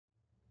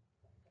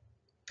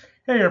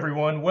Hey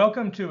everyone,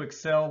 welcome to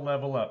Excel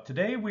Level Up.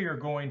 Today we are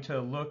going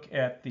to look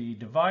at the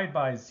divide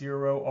by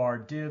zero or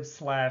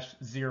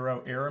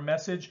div/0 error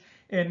message,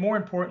 and more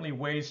importantly,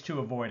 ways to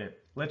avoid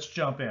it. Let's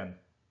jump in.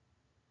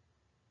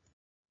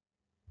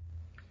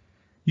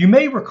 You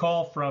may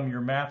recall from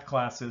your math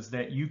classes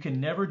that you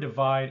can never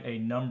divide a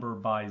number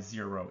by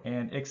zero,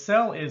 and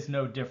Excel is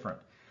no different.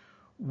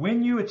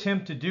 When you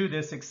attempt to do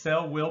this,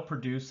 Excel will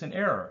produce an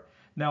error.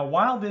 Now,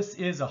 while this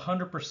is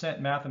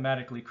 100%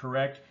 mathematically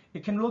correct,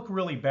 it can look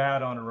really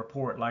bad on a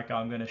report like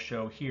I'm going to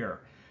show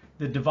here.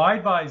 The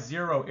divide by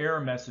zero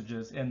error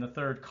messages in the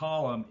third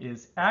column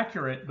is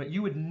accurate, but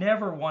you would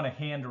never want to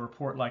hand a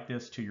report like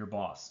this to your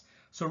boss.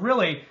 So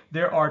really,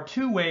 there are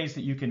two ways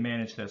that you can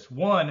manage this.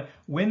 One,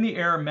 when the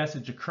error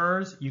message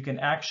occurs, you can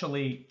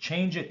actually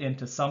change it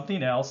into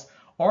something else,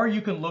 or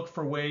you can look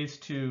for ways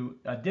to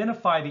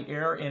identify the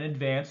error in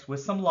advance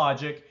with some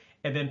logic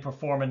and then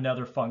perform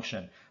another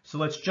function. So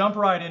let's jump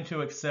right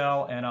into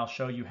Excel and I'll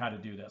show you how to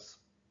do this.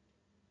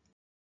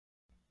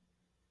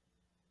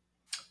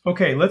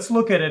 Okay, let's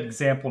look at an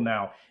example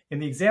now. In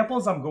the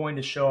examples I'm going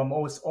to show, I'm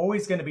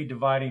always going to be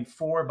dividing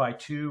 4 by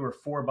 2 or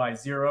 4 by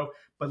 0,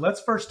 but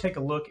let's first take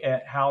a look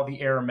at how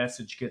the error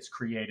message gets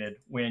created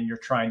when you're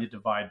trying to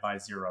divide by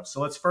 0. So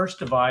let's first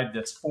divide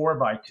this 4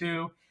 by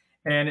 2,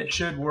 and it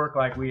should work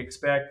like we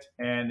expect,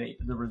 and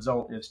the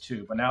result is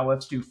 2. But now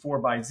let's do 4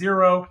 by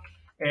 0,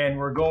 and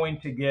we're going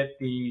to get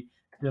the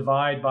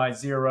divide by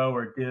 0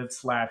 or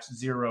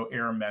div/0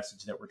 error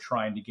message that we're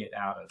trying to get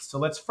out of. So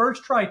let's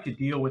first try to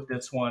deal with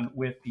this one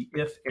with the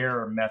if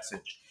error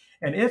message.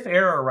 And if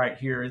error right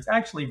here is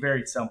actually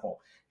very simple.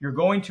 You're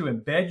going to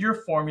embed your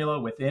formula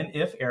within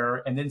if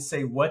error and then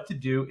say what to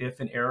do if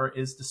an error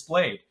is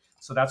displayed.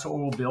 So that's what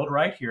we'll build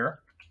right here.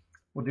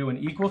 We'll do an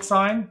equal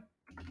sign,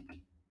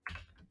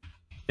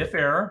 if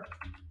error,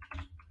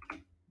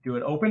 do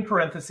an open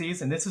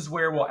parentheses, and this is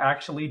where we'll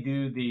actually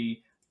do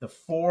the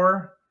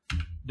 4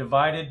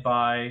 divided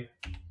by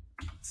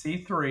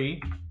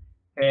C3,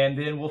 and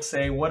then we'll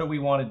say, what do we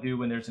want to do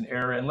when there's an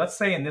error? And let's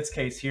say in this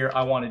case here,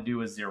 I want to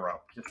do a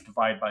 0, just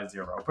divide by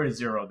 0. I'll put a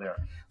 0 there.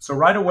 So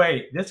right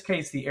away, in this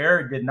case, the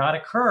error did not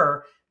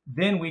occur.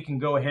 Then we can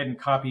go ahead and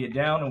copy it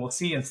down, and we'll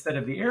see instead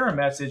of the error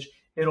message,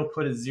 it'll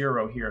put a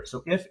 0 here.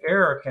 So if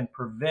error can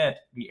prevent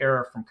the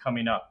error from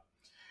coming up.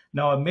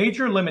 Now, a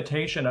major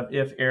limitation of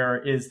if error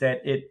is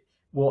that it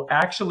will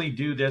actually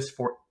do this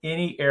for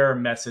any error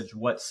message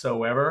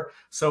whatsoever.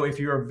 So if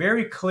you're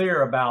very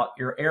clear about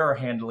your error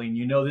handling,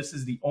 you know this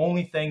is the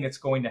only thing that's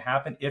going to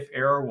happen if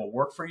error will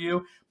work for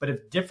you. But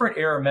if different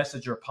error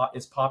message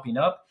is popping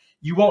up,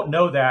 you won't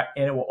know that,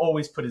 and it will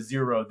always put a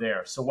 0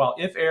 there. So while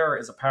if error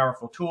is a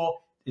powerful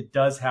tool, it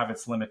does have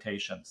its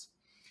limitations.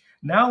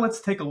 Now let's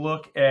take a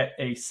look at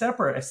a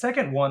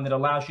second one that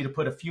allows you to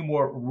put a few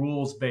more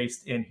rules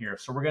based in here.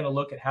 So we're going to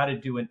look at how to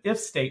do an if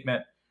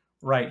statement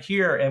right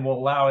here, and will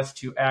allow us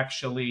to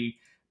actually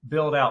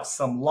build out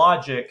some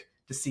logic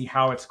to see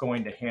how it's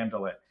going to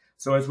handle it.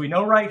 So as we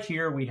know right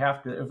here, we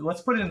have to, let's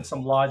put in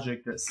some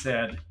logic that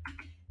said,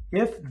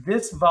 if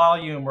this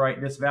value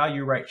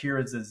right here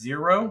is a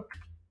 0,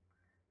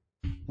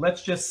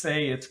 let's just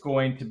say it's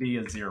going to be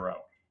a 0.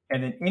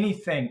 And then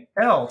anything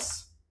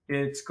else,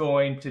 it's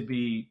going to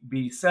be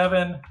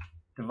B7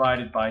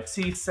 divided by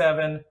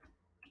C7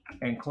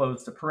 and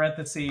close the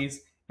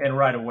parentheses. And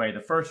right away,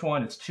 the first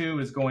one is 2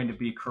 is going to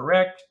be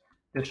correct.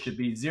 This should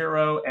be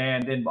 0.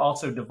 And then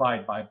also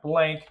divide by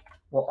blank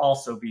will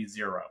also be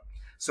 0.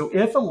 So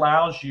if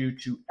allows you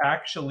to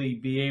actually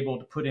be able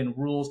to put in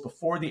rules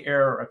before the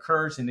error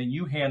occurs, and then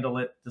you handle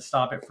it to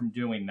stop it from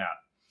doing that.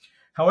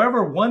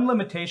 However, one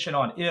limitation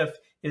on if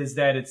is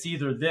that it's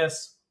either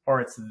this or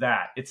it's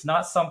that. It's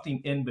not something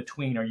in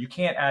between, or you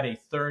can't add a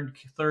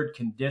third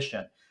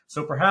condition.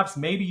 So perhaps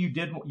maybe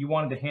you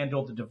wanted to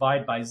handle the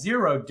divide by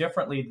 0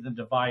 differently than the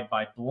divide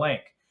by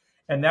blank.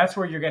 And that's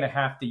where you're going to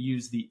have to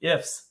use the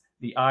ifs,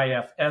 the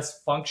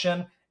IFS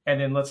function. And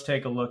then let's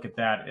take a look at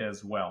that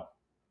as well.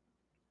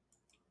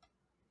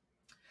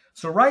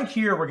 So right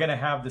here, we're going to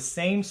have the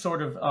same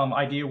sort of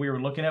idea we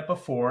were looking at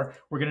before.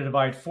 We're going to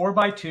divide 4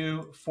 by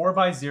 2, 4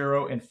 by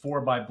 0, and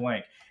 4 by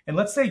blank. And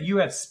let's say you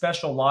had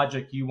special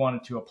logic you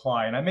wanted to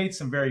apply. And I made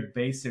some very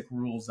basic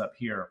rules up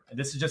here.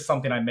 This is just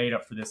something I made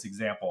up for this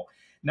example.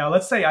 Now,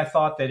 let's say I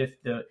thought that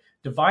if the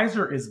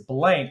divisor is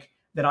blank,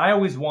 then I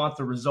always want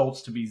the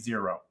results to be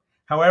 0.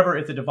 However,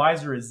 if the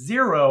divisor is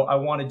 0, I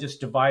want to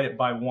just divide it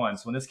by 1.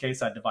 So in this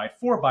case, I divide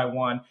 4 by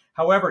 1.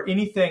 However,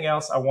 anything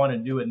else, I want to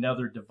do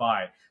another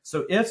divide.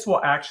 So ifs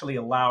will actually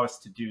allow us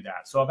to do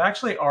that. So I've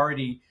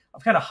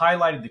kind of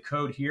highlighted the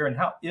code here, and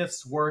how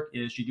ifs work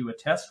is you do a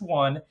test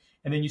 1,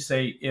 and then you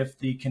say if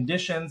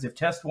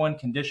test 1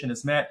 condition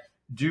is met,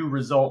 do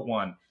result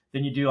 1.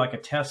 Then you do like a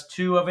test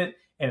 2 of it,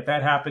 and if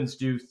that happens,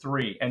 do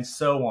 3, and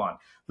so on.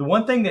 The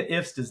one thing that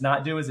ifs does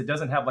not do is it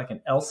doesn't have like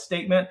an else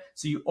statement,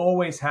 so you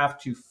always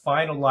have to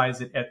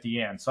finalize it at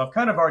the end. So I've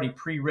kind of already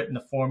pre-written the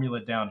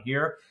formula down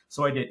here.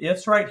 So I did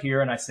ifs right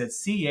here, and I said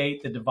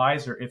C8, the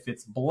divisor, if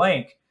it's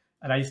blank,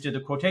 and I just did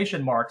the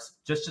quotation marks,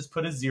 just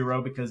put a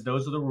 0 because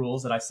those are the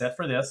rules that I set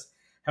for this.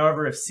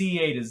 However, if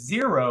C8 is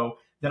 0,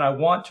 then I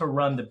want to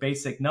run the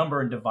basic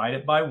number and divide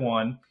it by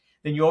 1.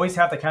 Then you always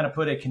have to kind of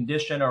put a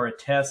condition or a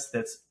test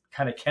that's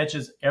kind of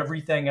catches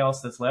everything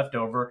else that's left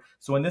over.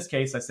 So in this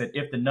case, I said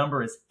if the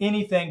number is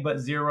anything but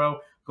 0,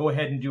 go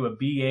ahead and do a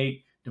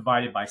B8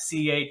 divided by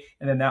C8,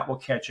 and then that will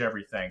catch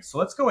everything. So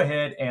let's go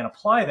ahead and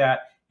apply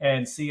that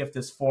and see if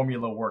this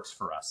formula works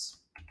for us.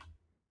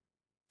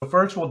 So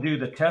first we'll do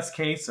the test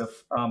case of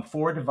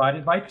 4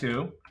 divided by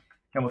 2,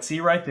 and we'll see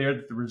right there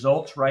that the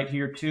results right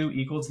here, 2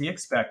 equals the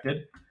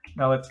expected.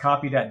 Now let's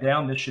copy that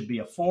down. This should be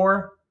a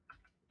 4,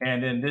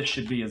 and then this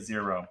should be a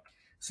 0.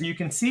 So you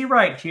can see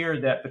right here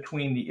that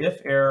between the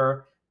if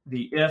error,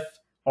 the if,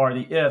 or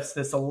the ifs,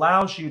 this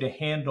allows you to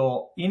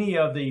handle any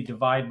of the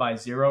divide by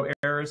 0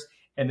 errors,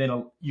 and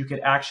then you could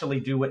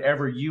actually do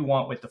whatever you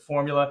want with the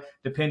formula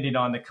depending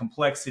on the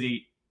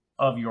complexity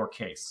of your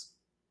case.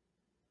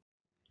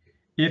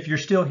 If you're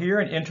still here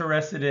and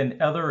interested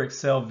in other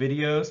Excel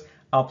videos,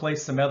 I'll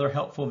place some other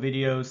helpful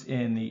videos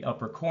in the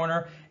upper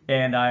corner,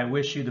 and I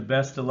wish you the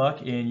best of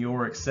luck in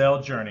your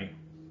Excel journey.